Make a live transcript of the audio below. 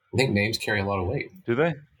I think names carry a lot of weight. Do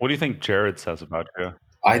they? What do you think Jared says about you?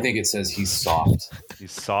 I think it says he's soft.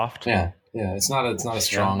 He's soft. Yeah. It's not a Yeah,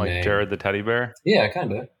 strong like name. Jared the teddy bear. Yeah,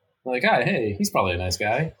 kind of. Like, hey, he's probably a nice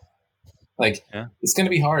guy. Like, Yeah. it's going to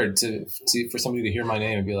be hard for somebody to hear my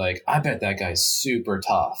name and be like, I bet that guy's super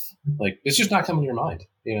tough. Like, it's just not coming to your mind,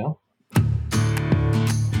 you know?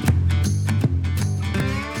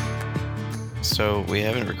 So we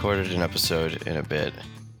haven't recorded an episode in a bit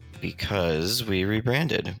because we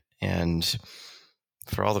rebranded. And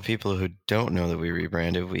for all the people who don't know that we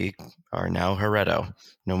rebranded, we are now Heretto.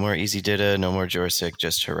 No more EasyData, no more Joystick,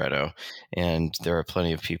 just Heretto. And there are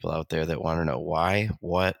plenty of people out there that want to know why,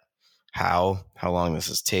 what, how long this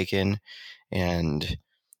has taken. And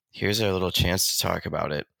here's our little chance to talk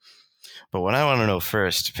about it. But what I want to know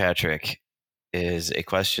first, Patrick, is a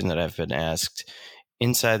question that I've been asked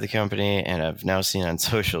inside the company and I've now seen on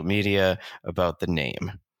social media about the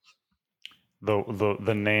name.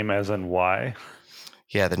 The name as in why?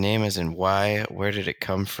 Yeah, the name as in why. Where did it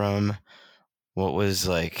come from? What was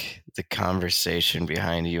like the conversation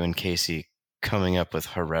behind you and Casey coming up with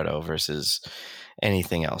Heretto versus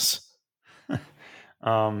anything else?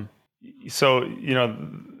 So,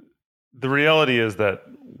 the reality is that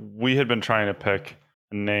we had been trying to pick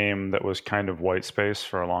a name that was kind of white space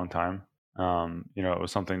for a long time. It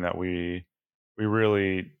was something that we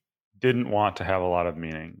really didn't want to have a lot of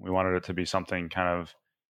meaning. We wanted it to be something kind of,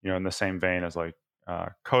 in the same vein as like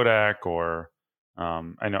Kodak or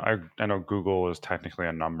I know Google is technically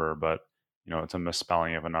a number, but it's a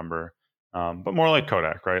misspelling of a number. But more like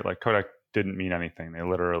Kodak, right? Like Kodak didn't mean anything. They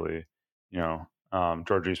literally,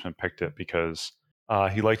 George Eastman picked it because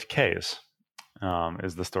he liked K's.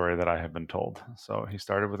 Is the story that I have been told. So he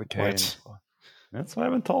started with a K. That's what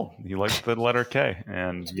I've been told. He liked the letter K,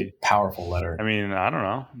 and it's a powerful letter. I mean, I don't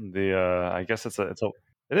know. I guess it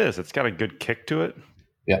is. It's got a good kick to it.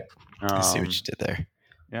 Yeah. I see what you did there.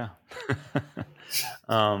 Yeah.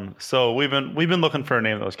 So we've been looking for a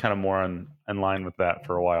name that was kind of more in line with that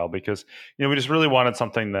for a while because we just really wanted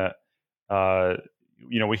something that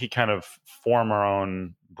we could kind of form our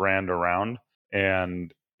own brand around,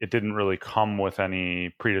 and it didn't really come with any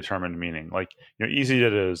predetermined meaning. Like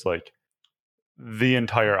EasyData is like the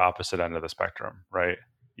entire opposite end of the spectrum, right?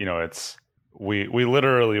 It's we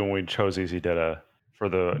literally, when we chose EasyData for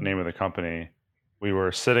the name of the company, we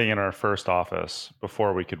were sitting in our first office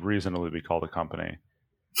before we could reasonably be called a company,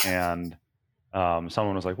 and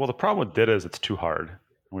someone was like, "Well, the problem with Data is it's too hard," and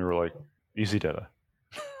we were like, "EasyData,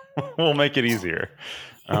 we'll make it easier."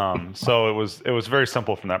 So it was very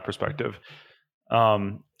simple from that perspective.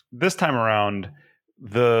 This time around,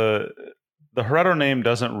 the Heretto name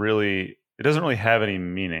doesn't really have any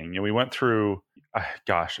meaning. We went through,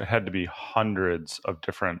 it had to be hundreds of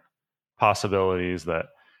different possibilities that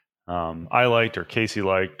I liked or Casey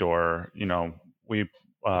liked, or we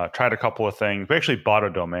tried a couple of things. We actually bought a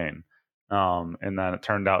domain, and then it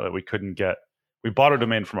turned out that we bought a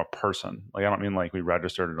domain from a person. Like, I don't mean like we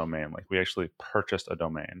registered a domain. Like, we actually purchased a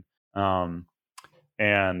domain, and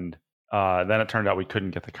then it turned out we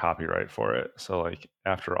couldn't get the copyright for it. So like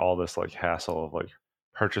after all this like hassle of like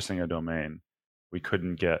purchasing a domain, we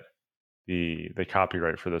couldn't get the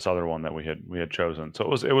copyright for this other one that we had chosen. So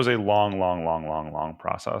it was a long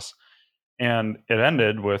process, and it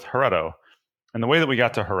ended with Heretto. And the way that we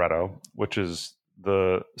got to Heretto, which is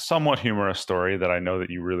the somewhat humorous story that I know that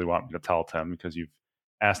you really want me to tell, Tim, because you've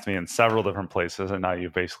asked me in several different places, and now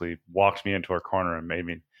you've basically walked me into a corner and made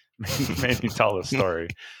me tell this story.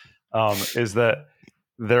 Is that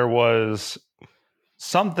there was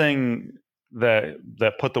something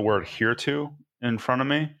that put the word "here to" in front of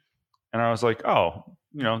me, and I was like, "Oh,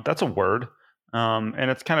 that's a word," and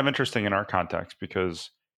it's kind of interesting in our context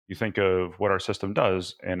because you think of what our system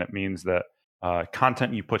does, and it means that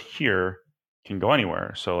content you put here can go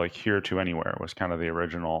anywhere. So like "here to anywhere" was kind of the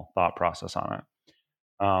original thought process on it.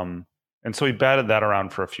 And so we batted that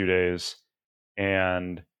around for a few days,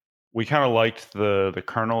 and we kind of liked the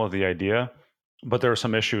kernel of the idea, but there were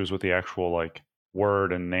some issues with the actual like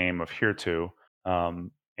word and name of "here to."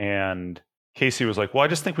 And Casey was like, "Well, I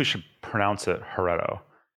just think we should pronounce it Heretto."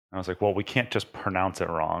 And I was like, "Well, we can't just pronounce it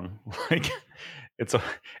wrong. Like, it's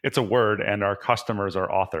a word, and our customers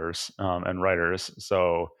are authors and writers,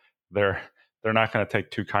 so they're not going to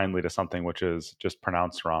take too kindly to something which is just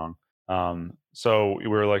pronounced wrong." So we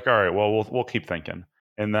were like, "All right, well, we'll keep thinking."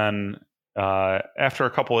 And then after a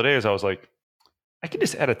couple of days, I was like, "I can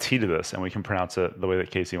just add a T to this, and we can pronounce it the way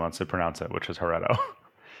that Casey wants to pronounce it, which is Heretto."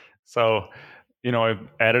 So, I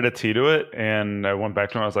added a T to it, and I went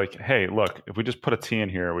back to him. I was like, "Hey, look, if we just put a T in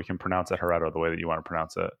here, we can pronounce it Heretto the way that you want to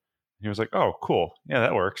pronounce it." And he was like, "Oh, cool. Yeah,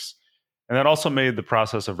 that works." And that also made the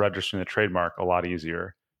process of registering the trademark a lot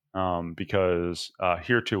easier, because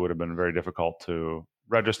here too would have been very difficult to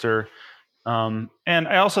register. And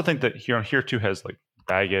I also think that here too has like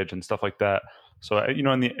baggage and stuff like that. So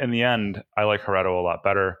in the end, I like Heretto a lot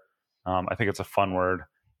better. I think it's a fun word.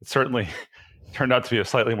 It certainly turned out to be a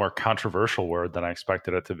slightly more controversial word than I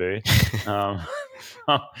expected it to be.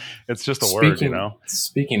 It's just a word,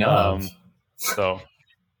 Speaking of, so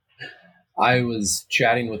I was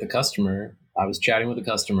chatting with a customer.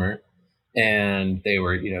 And they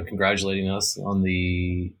were, congratulating us on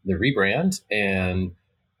the rebrand. And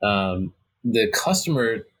the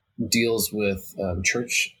customer deals with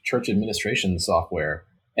church administration software,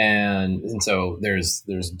 and so there's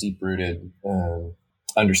deep rooted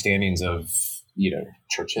understandings of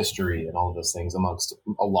church history and all of those things amongst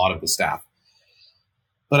a lot of the staff.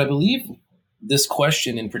 But I believe this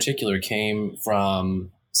question in particular came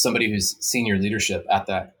from somebody who's senior leadership at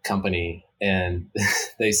that company, and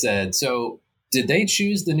they said, "So did they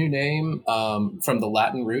choose the new name from the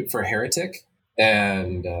Latin root for heretic?"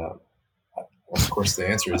 And of course, the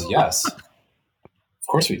answer is yes. Of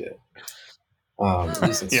course, we did. At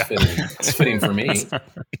least it's fitting for me.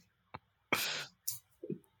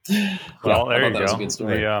 Well, there you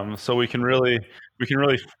go. So we can really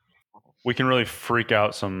freak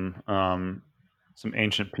out some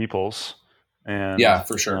ancient peoples, and yeah,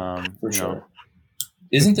 for sure, sure.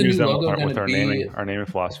 Isn't the new logo going to be our naming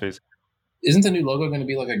philosophies? Isn't the new logo going to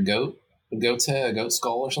be like a goat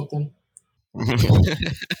skull or something?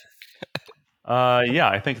 Yeah,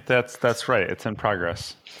 I think that's right. It's in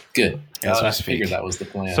progress. Good. I figured that was the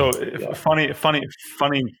plan. So funny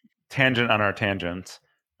tangent on our tangent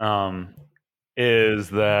is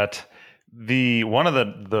that one of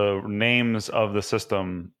the names of the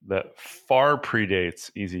system that far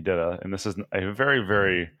predates EasyData, and this is a very,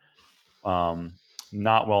 very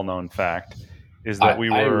not well known fact, is that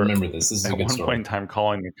I remember this. This is at a good one story. point in time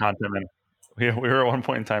calling the content we were at one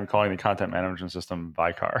point in time calling the content management system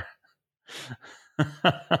Vicar.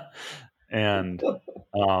 And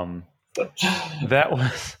that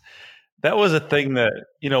was a thing that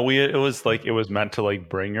it was meant to like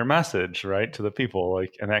bring your message right to the people,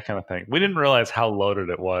 like, and that kind of thing. We didn't realize how loaded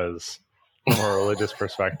it was from a religious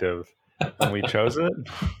perspective when we chose it,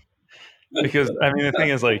 because I mean the thing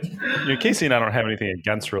is, like, Casey and I don't have anything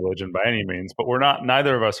against religion by any means, but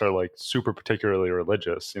neither of us are like super particularly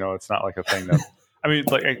religious. It's not like a thing that I mean,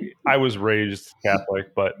 like I was raised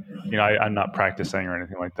Catholic, but I'm not practicing or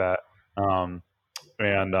anything like that.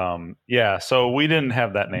 So we didn't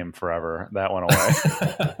have that name forever. That went away.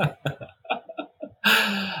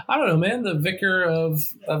 I don't know, man. The vicar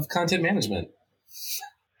of content management.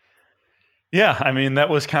 Yeah, I mean that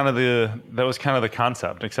was kind of the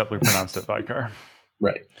concept, except we pronounced it Vicar.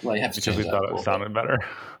 Right. Well, you have to because we thought it sounded better.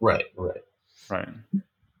 Right.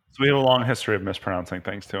 So we have a long history of mispronouncing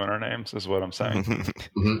things too in our names, is what I'm saying.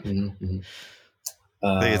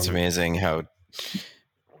 I think it's amazing how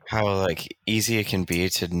like easy it can be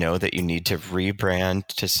to know that you need to rebrand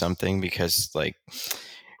to something because like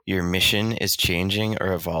your mission is changing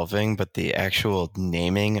or evolving, but the actual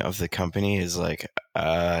naming of the company is like,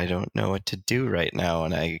 I don't know what to do right now.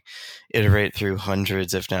 And I iterate through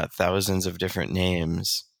hundreds, if not thousands of different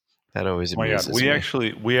names. That always amuses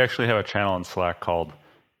me. We actually have a channel in Slack called,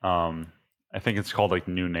 I think it's called like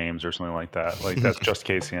New Names or something like that. Like that's just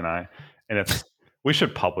Casey and I. And we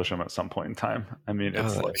should publish them at some point in time. I mean,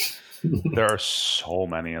 it's there are so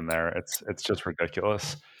many in there. It's just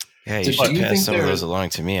ridiculous. Yeah, you should pass some of those along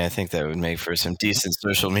to me. I think that would make for some decent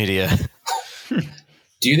social media.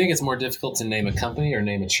 Do you think it's more difficult to name a company or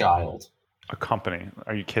name a child? A company?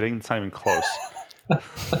 Are you kidding? It's not even close. I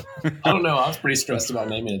don't know. I was pretty stressed about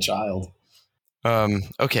naming a child.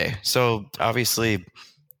 Okay, so obviously,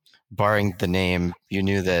 barring the name, you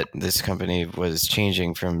knew that this company was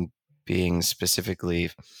changing from being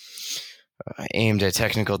specifically aimed at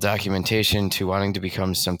technical documentation to wanting to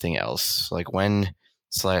become something else. Like when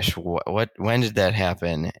did that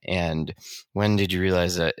happen, and when did you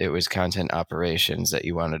realize that it was content operations that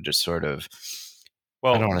you wanted to sort of,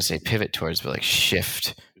 I don't want to say pivot towards, but like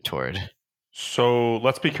shift toward? So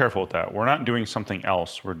let's be careful with that. We're not doing something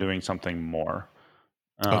else. We're doing something more.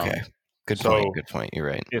 Okay. Good point. You're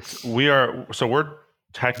right. We're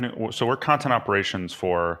content operations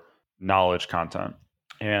for knowledge content,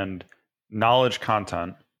 and knowledge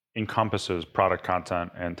content encompasses product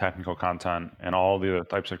content and technical content and all the other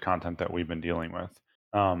types of content that we've been dealing with.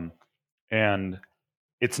 And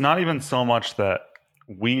it's not even so much that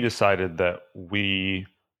we decided that we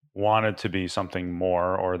wanted to be something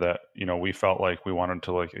more, or that we felt like we wanted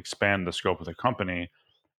to like expand the scope of the company.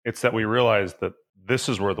 It's that we realized that this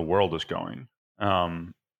is where the world is going.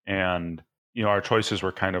 And our choices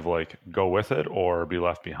were kind of like go with it or be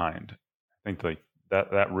left behind. I think like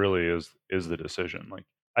that really is the decision. Like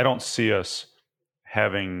I don't see us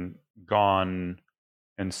having gone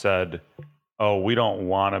and said, oh, we don't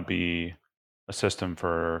want to be a system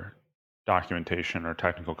for documentation or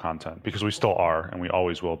technical content, because we still are and we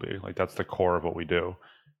always will be. Like that's the core of what we do.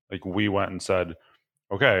 Like we went and said,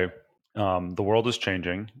 okay, the world is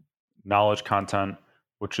changing. Knowledge content,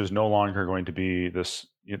 which is no longer going to be this,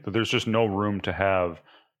 there's just no room to have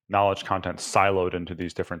knowledge content siloed into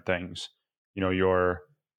these different things. Your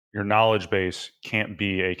knowledge base can't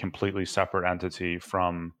be a completely separate entity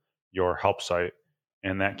from your help site,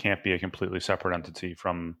 and that can't be a completely separate entity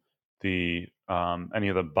from the any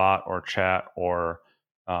of the bot or chat or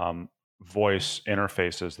voice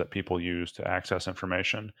interfaces that people use to access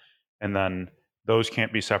information. And then those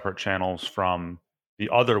can't be separate channels from the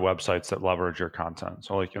other websites that leverage your content.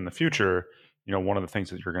 So like in the future, one of the things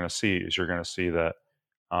that you're going to see is you're going to see that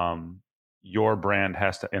your brand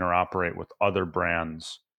has to interoperate with other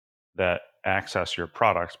brands that access your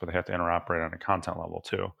products, but they have to interoperate on a content level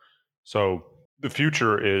too. So the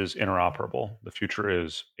future is interoperable. The future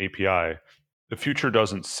is API. The future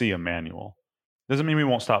doesn't see a manual. Doesn't mean we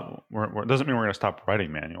won't stop. Doesn't mean we're going to stop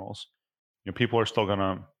writing manuals. People are still going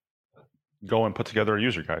to go and put together a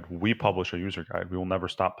user guide. We publish a user guide. We will never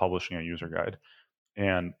stop publishing a user guide.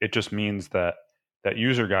 And it just means that that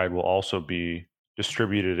user guide will also be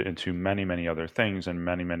distributed into many, many other things and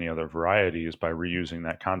many, many other varieties by reusing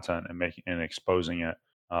that content and making and exposing it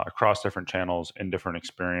across different channels in different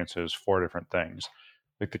experiences for different things.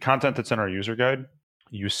 Like the content that's in our user guide,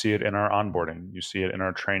 you see it in our onboarding, you see it in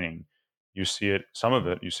our training, you see it, some of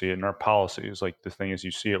it, you see it in our policies. Like the thing is,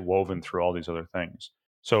 you see it woven through all these other things.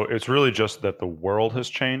 So it's really just that the world has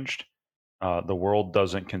changed. The world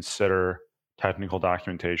doesn't consider technical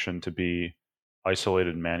documentation to be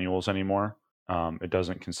isolated manuals anymore. It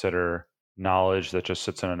doesn't consider knowledge that just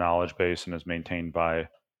sits in a knowledge base and is maintained by,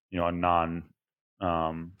 a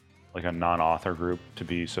non-author group to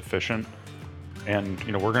be sufficient. And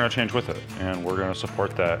we're going to change with it, and we're going to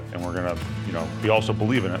support that, and we're going to, we also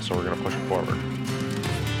believe in it, so we're going to push it forward.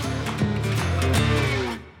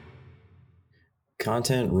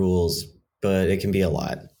 Content rules, but it can be a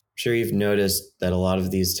lot. I'm sure you've noticed that a lot of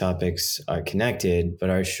these topics are connected, but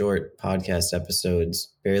our short podcast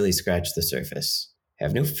episodes barely scratch the surface.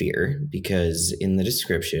 Have no fear, because in the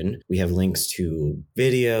description, we have links to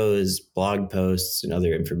videos, blog posts, and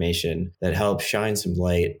other information that help shine some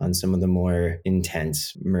light on some of the more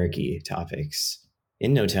intense, murky topics.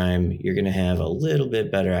 In no time, you're going to have a little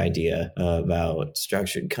bit better idea about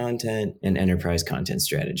structured content and enterprise content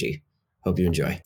strategy. Hope you enjoy.